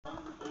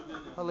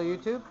Hello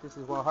YouTube, this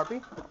is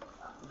Wildharpie.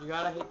 You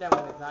gotta hate that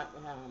when it's not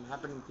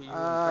happening to you.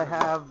 I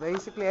have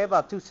basically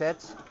about 2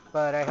 sets,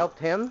 but I helped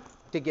him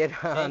to get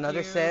another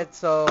you. set,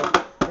 so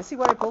let's see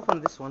what I pull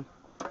from this one.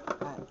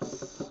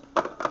 Nice.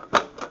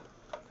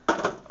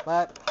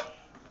 But,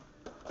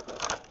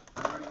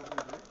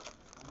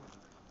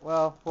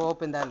 well, we'll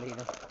open that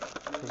later,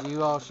 because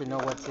you all should know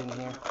what's in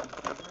here.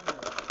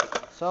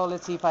 So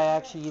let's see if I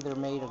actually either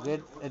made a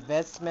good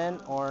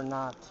investment or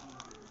not.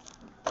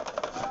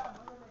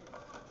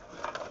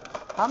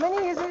 How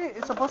many is it?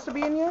 It's supposed to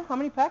be in here? How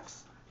many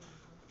packs?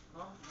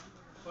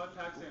 5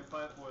 packs and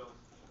 5 foils.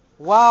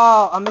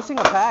 Wow, I'm missing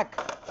a pack.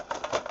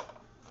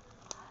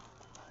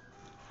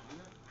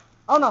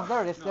 Oh no,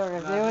 there it is, there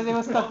it is. It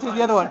was stuck to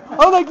the other one.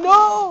 I'm like,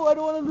 no, I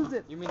don't want to lose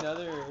it. You mean the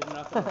other hidden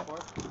off the before?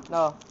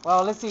 No,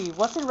 well, let's see.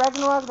 What's in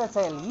Ragnarok that's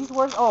at least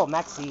worth? Oh,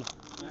 Maxi.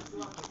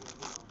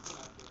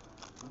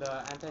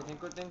 The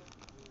anti-synchro thing?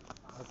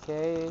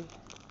 Okay.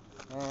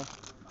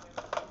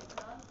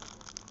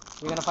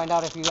 You're gonna find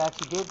out if you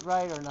actually did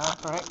right or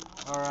not, right?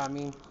 Or, I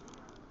mean,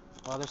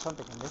 well, there's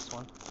something in this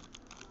one.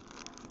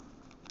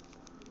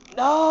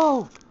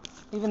 No!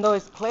 Even though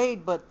it's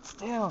played, but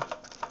still.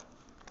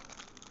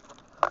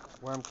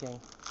 Worm King.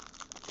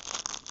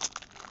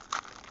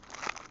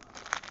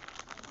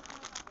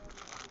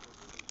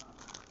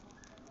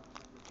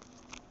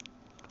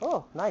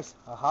 Oh, nice.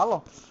 A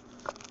hollow.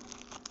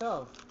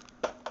 So,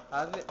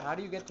 how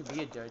do you get to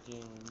be a judge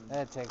in...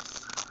 That takes...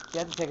 You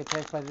have to take a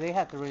test, but they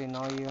have to really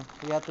know you.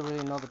 You have to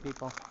really know the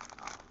people.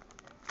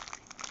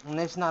 And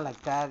it's not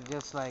like that,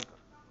 just like...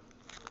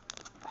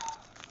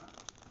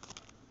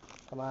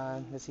 Come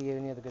on, let's see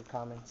any of the good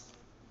comments.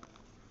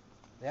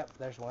 Yep,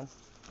 there's one.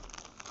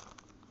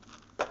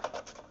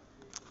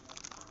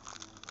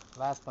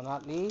 Last but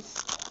not least,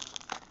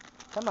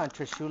 come on,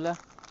 Trishula.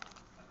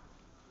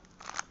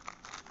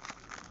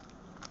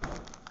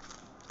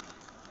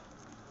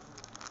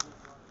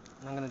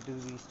 I'm gonna do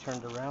these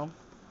turned around.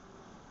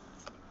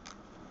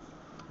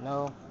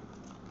 No.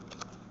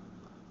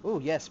 Ooh,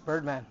 yes,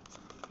 Birdman.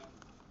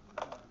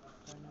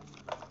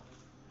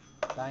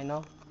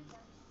 Dino.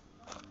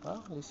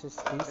 Well, at least it's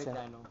decent.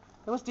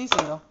 It was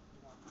decent though.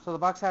 So the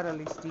box had at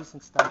least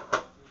decent stuff.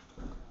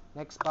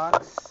 Next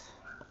box.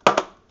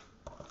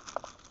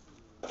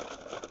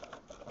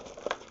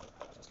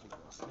 Just leave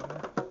those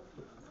there.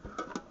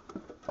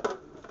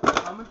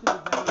 How much is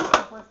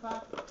the first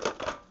pack?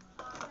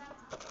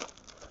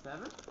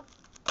 7?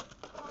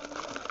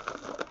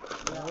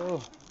 Yeah.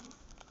 Oh.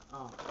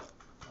 Oh.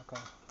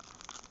 Okay.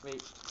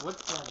 Wait,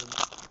 what's 7?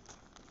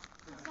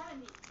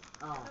 70.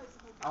 Oh.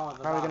 Oh,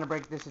 the Probably gonna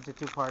break this into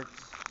 2 parts,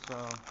 so.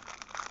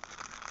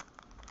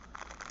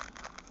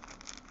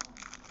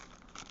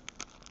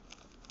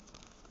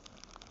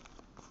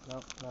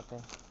 Nope,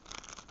 nothing.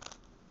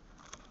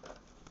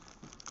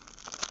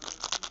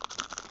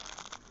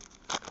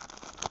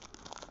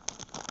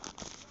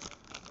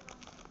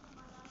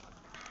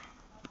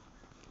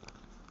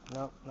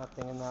 Nope,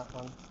 nothing in that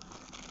one.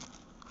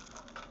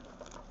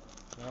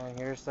 And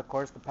here's, of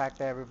course, the pack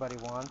that everybody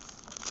wants.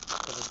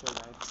 For the tour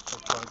guide. The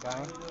tour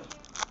guy.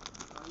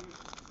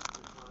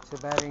 Too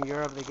bad in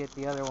Europe they get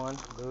the other one.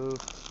 Boo.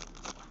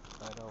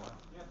 But oh well.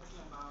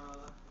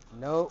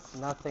 Nope,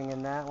 nothing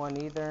in that one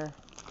either.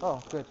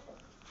 Oh, good.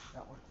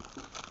 That one.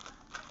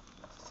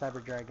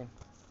 Cyber Dragon.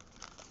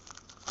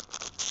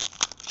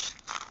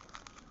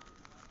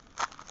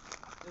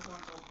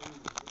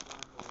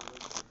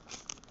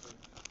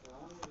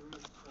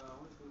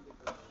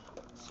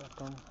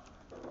 Second. You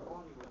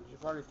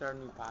should probably start a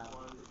new pile.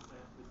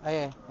 Oh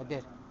yeah, I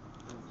did.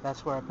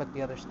 That's where I put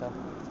the other stuff.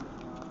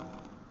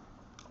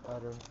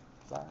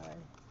 Butterfly.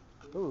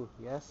 Ooh,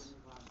 yes.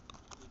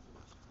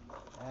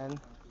 And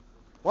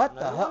what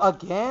the hell?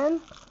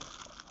 Again?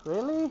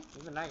 Really?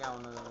 Even I got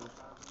one of those.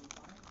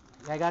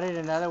 I got it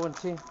another one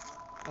too,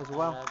 as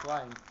well. That's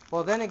why.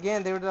 Well, then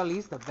again, they were at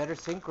least the better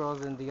synchros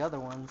than the other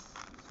ones.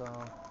 So.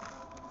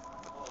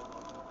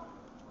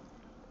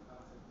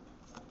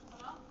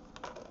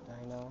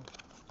 Dino.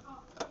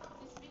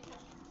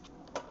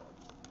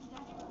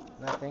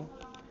 Nothing.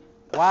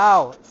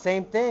 Wow,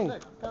 same thing.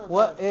 Look,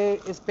 What?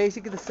 It's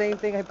basically the same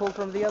thing I pulled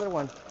from the other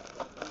one.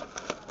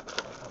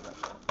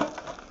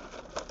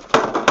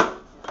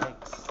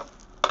 Thanks.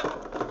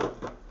 Hold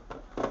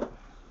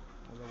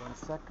on 1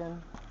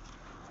 second.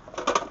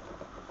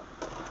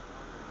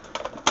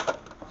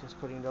 Just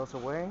putting those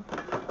away.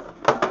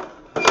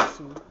 Let's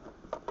see.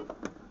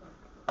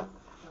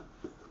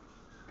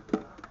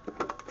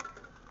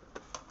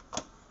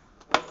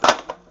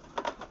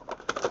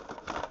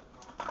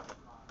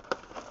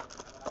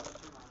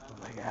 Oh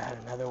my God,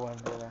 another one.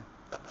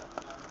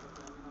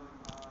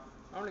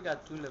 I only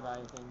got 2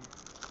 Leviathan,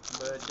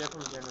 but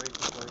different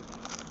generation for it.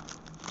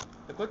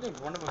 The good thing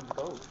is one of them is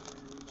gold.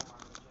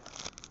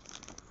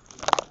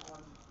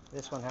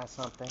 This one has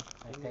something,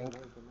 I think.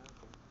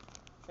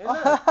 Hey,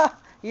 look.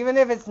 Even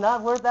if it's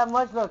not worth that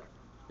much, look.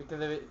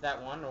 Because of it,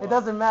 that one? Or It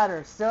doesn't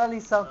matter. Still at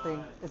least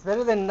something. It's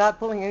better than not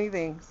pulling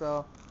anything.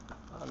 So,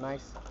 oh,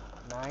 nice.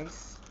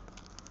 Nice.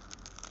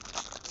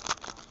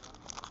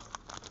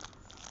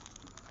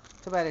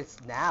 Too bad it's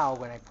now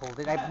when I pulled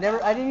it.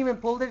 I didn't even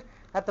pull it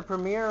at the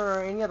premiere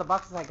or any of the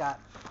boxes I got.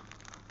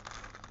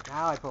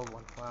 Now I pulled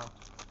one. Wow.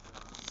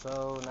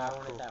 So I not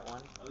wanted cool. that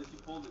one. At least you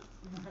pulled it.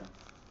 I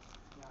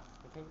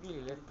think the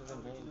list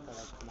doesn't hit until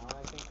like tomorrow,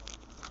 I think.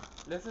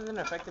 This isn't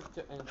effective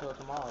until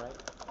tomorrow, right?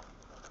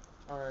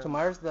 Or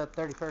Tomorrow's the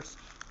 31st.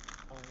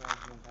 oh, yeah,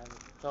 you don't have it.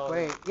 So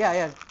Wait,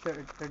 yeah,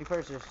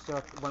 31st. There's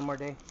still one more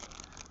day.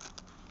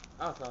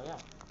 oh, so yeah.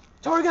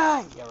 Tour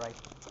guy. Yeah, right.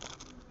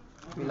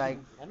 Be like,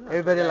 I don't know.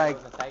 everybody That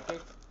like. was a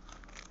sidekick.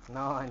 No,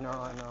 I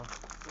know.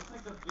 What's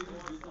like the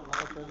biggest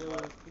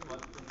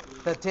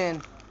The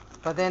 10.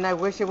 But then I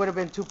wish it would have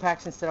been 2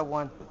 packs instead of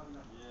 1.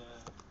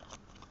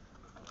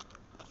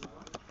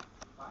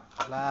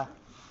 Yeah.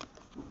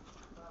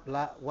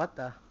 Blah. What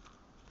the?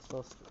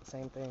 So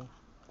same thing.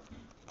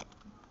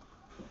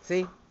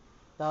 See?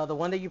 The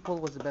one that you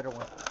pulled was the better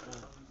one.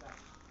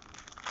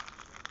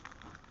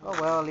 Oh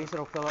well, at least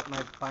it'll fill up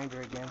my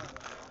binder again.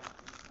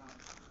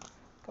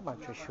 Come on,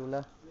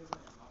 Trishula.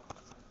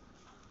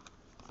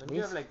 Don't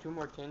you have like 2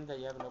 more tins that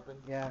you haven't opened?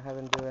 Yeah, I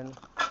haven't doing.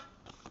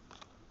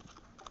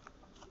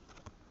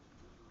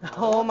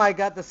 Oh my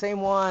god, the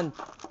same one.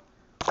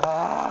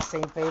 Ah,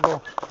 same fable.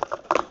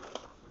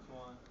 Which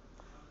one?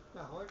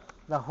 The horse?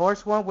 The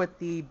horse one with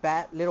the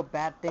little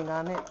bat thing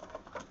on it.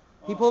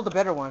 He pulled the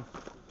better one.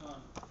 Which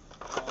one?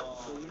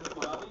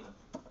 Wildharpie?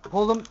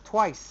 Pulled them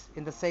twice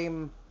in the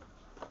same.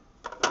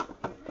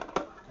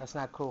 That's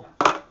not cool.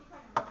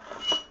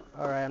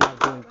 Alright, I'm not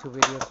doing 2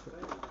 videos.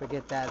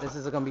 Forget that. This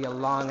is going to be a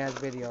long ass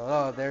video.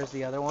 Oh, there's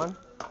the other one.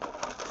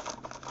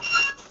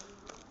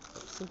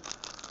 Oopsie.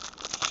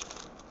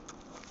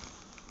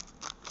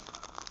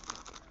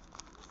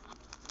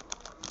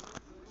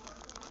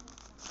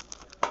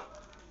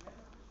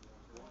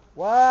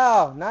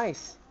 Wow,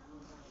 nice.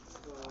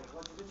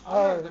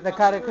 Oh, the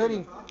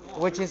Karakuri,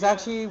 which is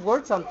actually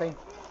worth something.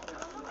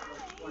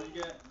 What did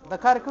you get? The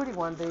Karakuri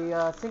one, the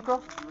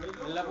Synchro.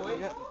 The level 8?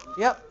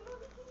 Yep.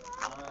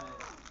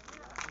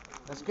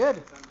 That's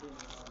good.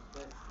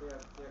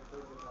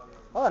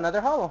 Oh,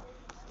 another hollow.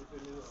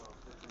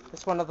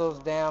 It's one of those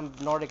damn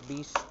Nordic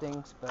beast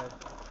things, but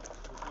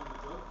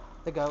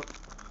the goat.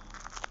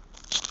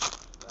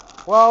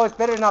 Well, it's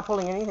better than not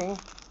pulling anything.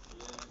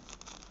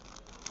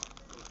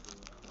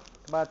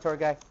 Come on, tour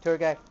guy.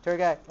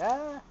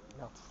 Ah,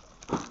 no.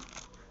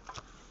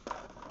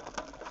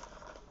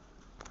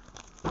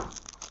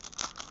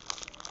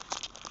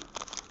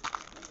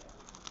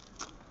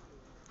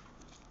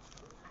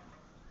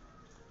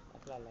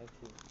 That's what I like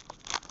to.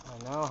 I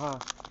know, huh?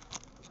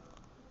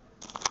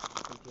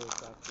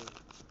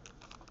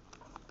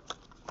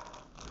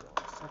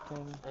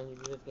 Second. And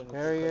you're just gonna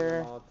Barrier. put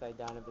them all upside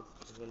down if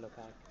it's a little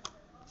pack.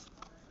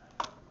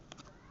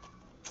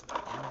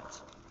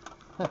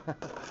 Damn it.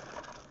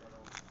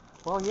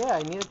 Well, yeah,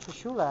 I needed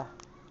Trishula.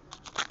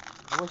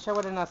 I wish I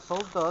would have not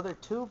sold the other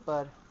 2,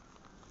 but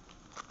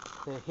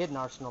the hidden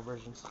arsenal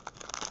versions.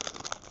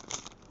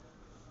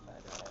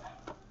 But,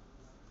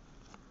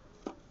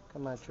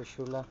 come on,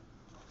 Trishula.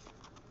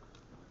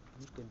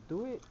 You can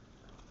do it.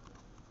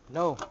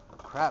 No,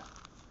 crap.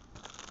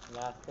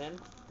 Last 10?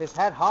 This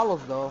had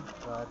hollows though,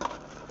 but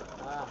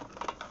Ah.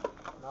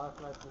 Now it's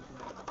my thinking.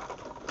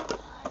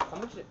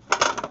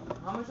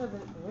 How much does the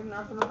hidden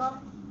arsenal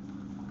cost?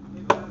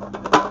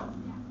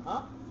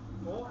 Huh?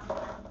 4?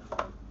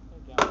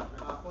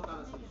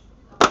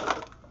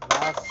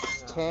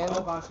 last 10.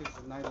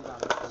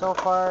 So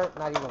far,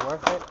 not even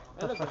worth it.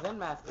 Hey, look, it's Zen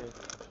Master.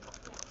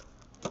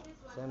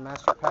 Zen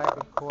Master Pack,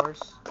 of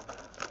course.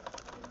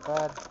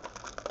 But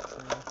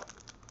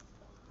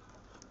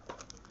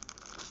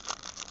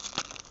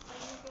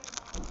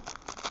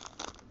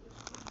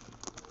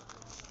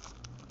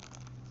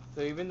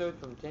So even though it's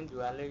from 10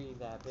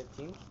 dualities at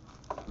 15?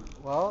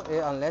 well,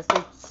 unless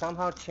they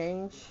somehow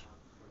change.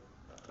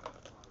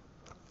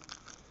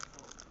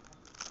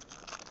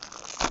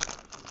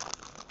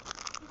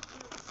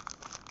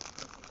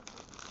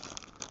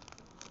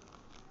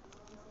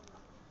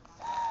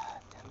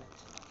 Damn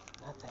it.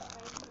 Nothing.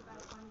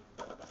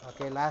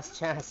 Okay, last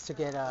chance to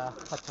get a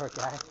tour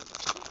guide.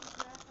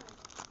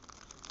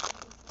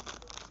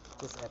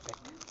 This epic.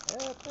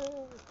 Epic.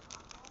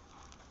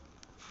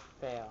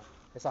 Fail.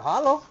 It's a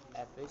hollow.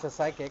 Epic. It's a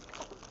psychic.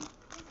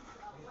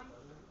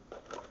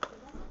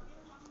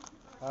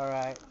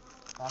 Alright.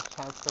 Last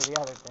chance for the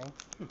other thing.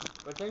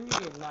 But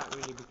technically it's not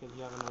really because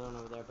you have another one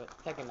over there, but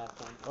second last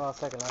time. Well,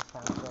 second last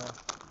time, so.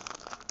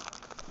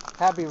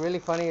 That'd be really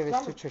funny if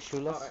it's 2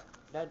 Trishulas.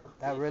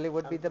 That really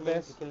would be the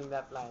best. Killing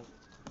that fly.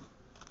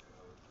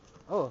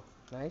 Oh,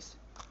 nice.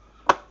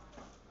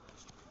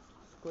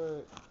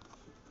 Squirt.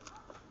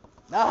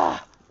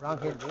 Ah! Wrong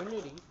hit.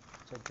 Unity.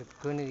 It's a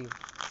Dragunity.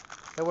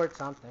 They're worth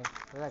something.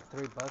 They're like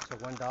 $3 or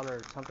 $1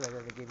 or something like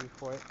that they give you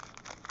for it.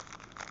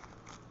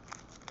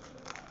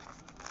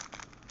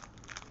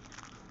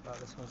 Oh,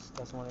 this one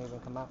doesn't want to even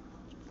come out.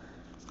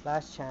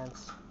 Last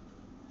chance.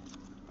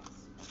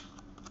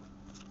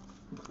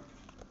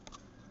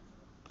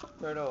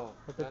 Turtle.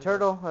 With the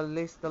turtle, at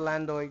least the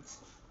Landoids.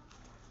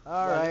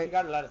 All Well, at least right. you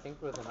got a lot of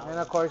synchros and all. And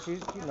of course, you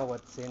know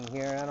what's in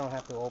here. I don't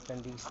have to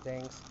open these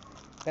things.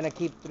 Gonna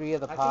keep 3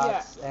 of the Actually,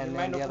 yeah, pots, you and then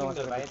mind the other opening ones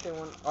the are gonna be. Leviathan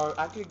one? Or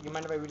actually, you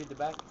mind if I read it the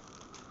back?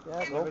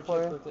 Yeah, go Never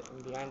for checked it. what's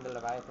it behind the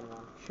Leviathan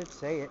one. Should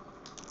say it.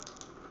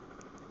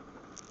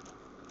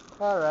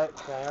 All right.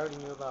 So I already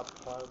knew about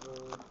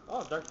Barbara.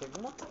 Oh, Dark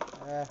Sigma?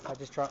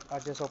 I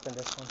just opened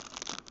this one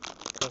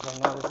because I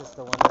know this is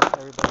the one that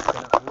everybody's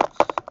gonna use.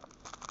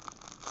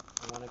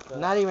 I want to I'm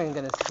not even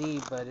gonna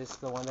see, but it's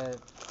the one that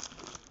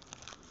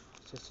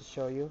just to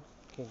show you.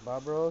 King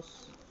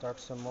Barbaros, Dark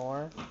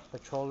Samore,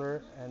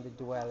 Patroller, and the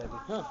Duality.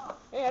 Huh.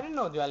 Hey, I didn't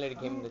know Duality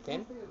came in the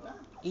 10.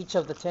 Each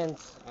of the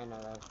 10s. I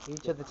know that.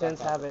 Each of the 10s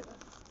have it.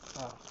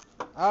 Oh.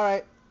 All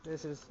right.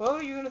 This is.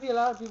 Well, you're gonna see a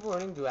lot of people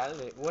running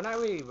Duality. We're not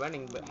really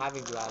running, but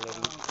having Duality.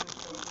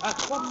 Ah,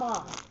 come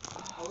on!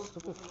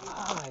 Stupid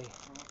fly.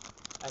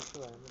 I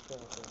swear, let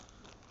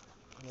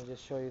Let me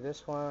just show you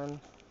this one,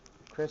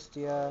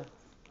 Christia,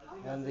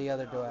 and the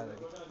other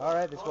Duality. All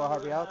right, this is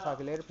Wildharpie out. Talk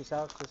to you later. Peace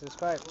out. Please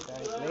subscribe.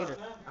 Guys, later.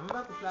 I'm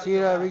about to slap See you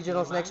your at ass.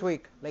 regionals You next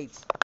mind? week. Lates.